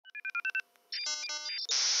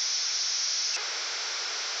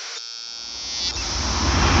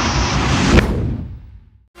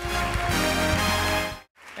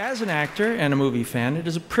As an actor and a movie fan, it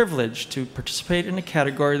is a privilege to participate in a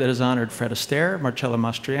category that has honored Fred Astaire, Marcello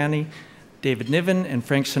Mastroianni, David Niven, and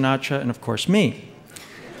Frank Sinatra, and of course me.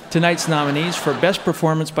 Tonight's nominees for Best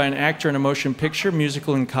Performance by an Actor in a Motion Picture,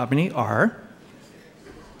 Musical, and Comedy are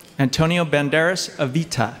Antonio Banderas,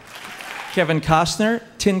 Evita; Kevin Costner,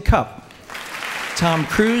 Tin Cup; Tom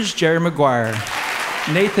Cruise, Jerry Maguire;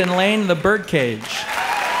 Nathan Lane, The Birdcage;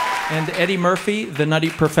 and Eddie Murphy, The Nutty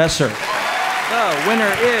Professor. The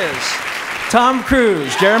winner is Tom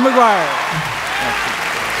Cruise, Jerry Maguire.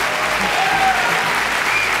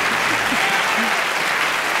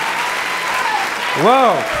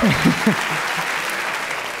 Whoa.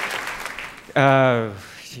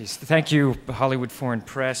 Geez, thank you, Hollywood Foreign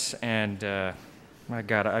Press, and I've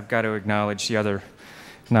got to acknowledge the other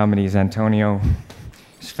nominees. Antonio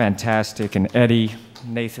is fantastic, and Eddie,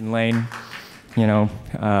 Nathan Lane, you know.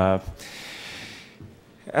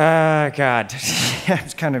 God, I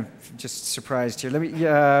was kind of just surprised here. Let me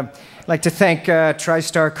like to thank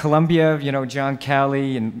TriStar Columbia, you know, John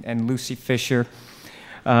Calley and Lucy Fisher,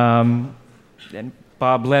 and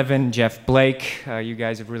Bob Levan, Jeff Blake. You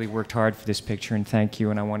guys have really worked hard for this picture, and thank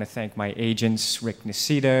you. And I want to thank my agents, Rick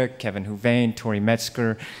Nicita, Kevin Huvane, Tory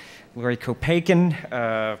Mesker, Lori Kopakin.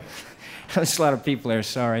 There's a lot of people there,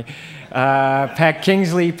 sorry. Pat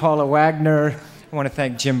Kingsley, Paula Wagner. I want to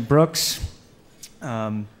thank Jim Brooks.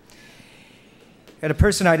 And a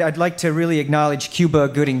person I'd like to really acknowledge, Cuba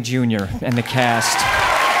Gooding Jr. and the cast.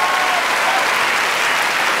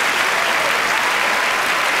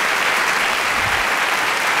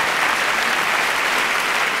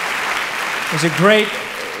 There's a great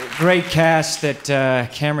cast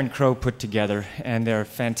that Cameron Crowe put together, and they're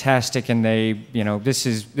fantastic. And they, you know, this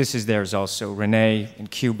is theirs also. Renee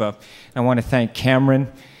and Cuba. I want to thank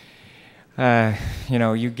Cameron. You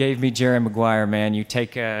know, you gave me Jerry Maguire, man. You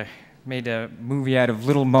made a movie out of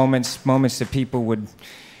little moments that people would,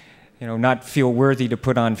 you know, not feel worthy to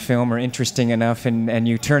put on film or interesting enough, and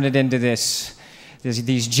you turn it into these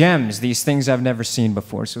gems, these things I've never seen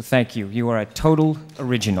before. So thank you. You are a total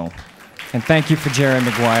original. And thank you for Jerry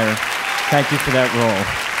Maguire. Thank you for that role.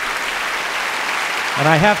 And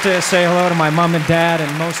I have to say hello to my mom and dad,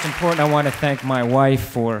 and most important, I want to thank my wife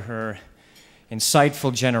for her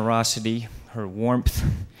insightful generosity, her warmth,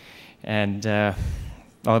 and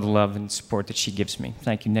all the love and support that she gives me.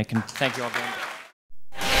 Thank you, Nick, and thank you all very much.